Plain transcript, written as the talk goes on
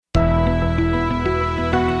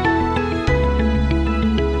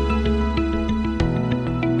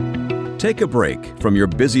Take a break from your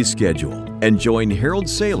busy schedule and join Harold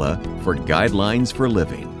Sala for Guidelines for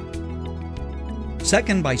Living.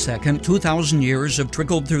 Second by second, 2,000 years have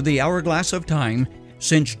trickled through the hourglass of time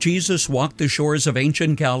since Jesus walked the shores of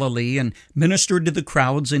ancient Galilee and ministered to the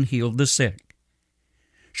crowds and healed the sick.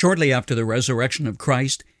 Shortly after the resurrection of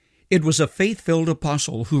Christ, it was a faith-filled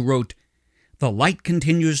apostle who wrote, "The light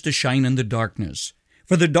continues to shine in the darkness,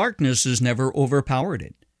 for the darkness has never overpowered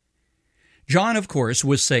it." John, of course,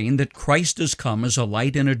 was saying that Christ has come as a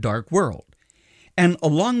light in a dark world, and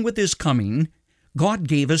along with his coming, God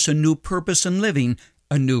gave us a new purpose in living,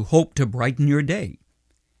 a new hope to brighten your day.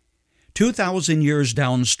 2,000 years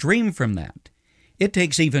downstream from that, it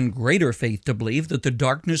takes even greater faith to believe that the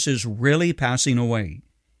darkness is really passing away.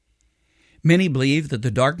 Many believe that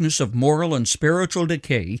the darkness of moral and spiritual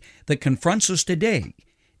decay that confronts us today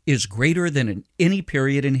is greater than in any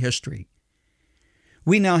period in history.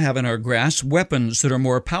 We now have in our grasp weapons that are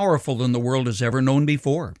more powerful than the world has ever known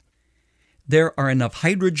before. There are enough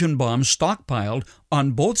hydrogen bombs stockpiled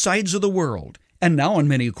on both sides of the world, and now in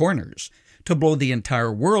many corners, to blow the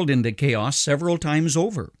entire world into chaos several times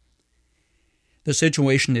over. The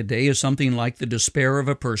situation today is something like the despair of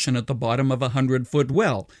a person at the bottom of a 100-foot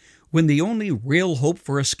well, when the only real hope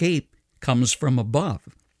for escape comes from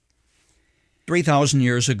above. 3,000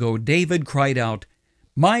 years ago, David cried out,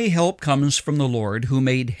 "My help comes from the Lord who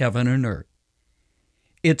made heaven and earth."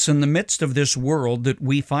 It's in the midst of this world that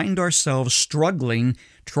we find ourselves struggling,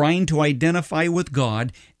 trying to identify with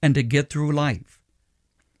God and to get through life.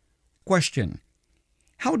 Question: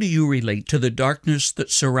 how do you relate to the darkness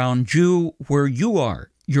that surrounds you where you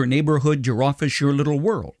are, your neighborhood, your office, your little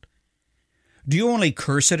world? Do you only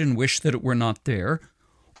curse it and wish that it were not there?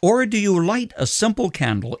 Or do you light a simple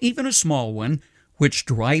candle, even a small one, which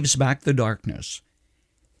drives back the darkness?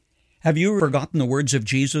 Have you forgotten the words of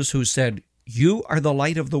Jesus who said, "You are the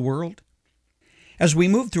light of the world"? As we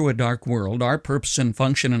move through a dark world, our purpose and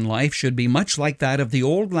function in life should be much like that of the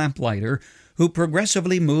old lamplighter who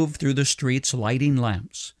progressively moved through the streets lighting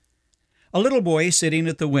lamps. A little boy sitting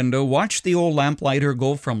at the window watched the old lamplighter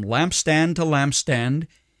go from lampstand to lampstand,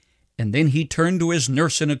 and then he turned to his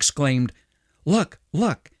nurse and exclaimed, "Look,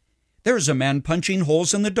 look, there's a man punching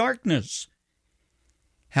holes in the darkness."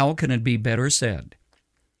 How can it be better said?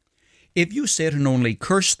 If you sit and only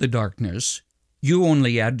curse the darkness, you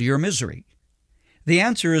only add to your misery. The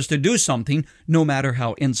answer is to do something, no matter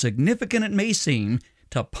how insignificant it may seem,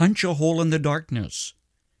 to punch a hole in the darkness.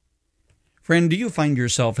 Friend, do you find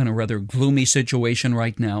yourself in a rather gloomy situation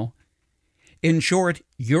right now? In short,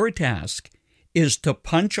 your task is to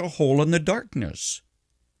punch a hole in the darkness.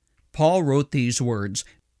 Paul wrote these words,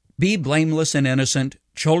 "Be blameless and innocent,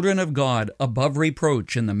 children of God, above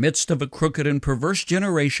reproach in the midst of a crooked and perverse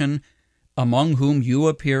generation, among whom you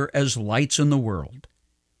appear as lights in the world."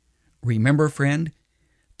 Remember, friend,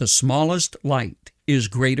 the smallest light is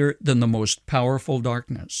greater than the most powerful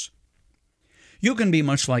darkness. You can be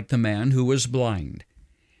much like the man who was blind,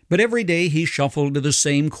 but every day he shuffled to the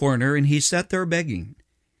same corner and he sat there begging.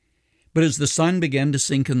 But as the sun began to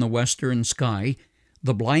sink in the western sky,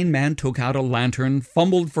 the blind man took out a lantern,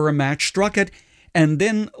 fumbled for a match, struck it, and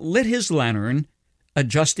then lit his lantern,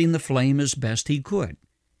 adjusting the flame as best he could.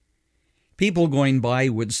 People going by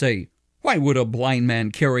would say, "Why would a blind man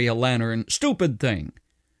carry a lantern? Stupid thing.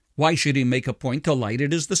 Why should he make a point to light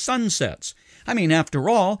it as the sun sets? I mean, after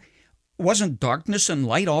all, wasn't darkness and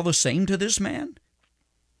light all the same to this man?"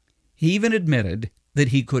 He even admitted that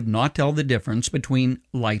he could not tell the difference between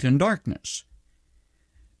light and darkness.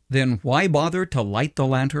 Then why bother to light the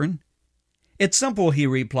lantern? "It's simple," he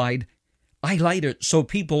replied. "I light it so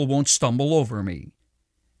people won't stumble over me."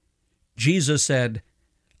 Jesus said,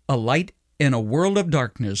 "A light in a world of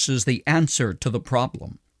darkness is the answer to the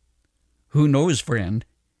problem." Who knows, friend,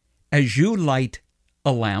 as you light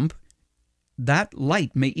a lamp, that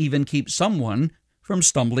light may even keep someone from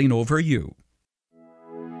stumbling over you.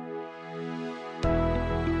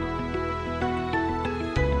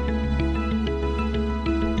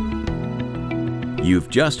 You've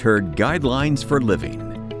just heard Guidelines for Living.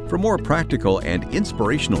 For more practical and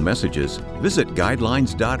inspirational messages, visit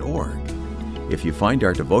guidelines.org. If you find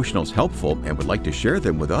our devotionals helpful and would like to share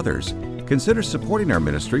them with others, consider supporting our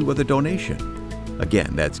ministry with a donation.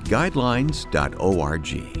 Again, that's guidelines.org.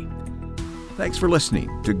 Thanks for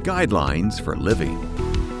listening to Guidelines for Living.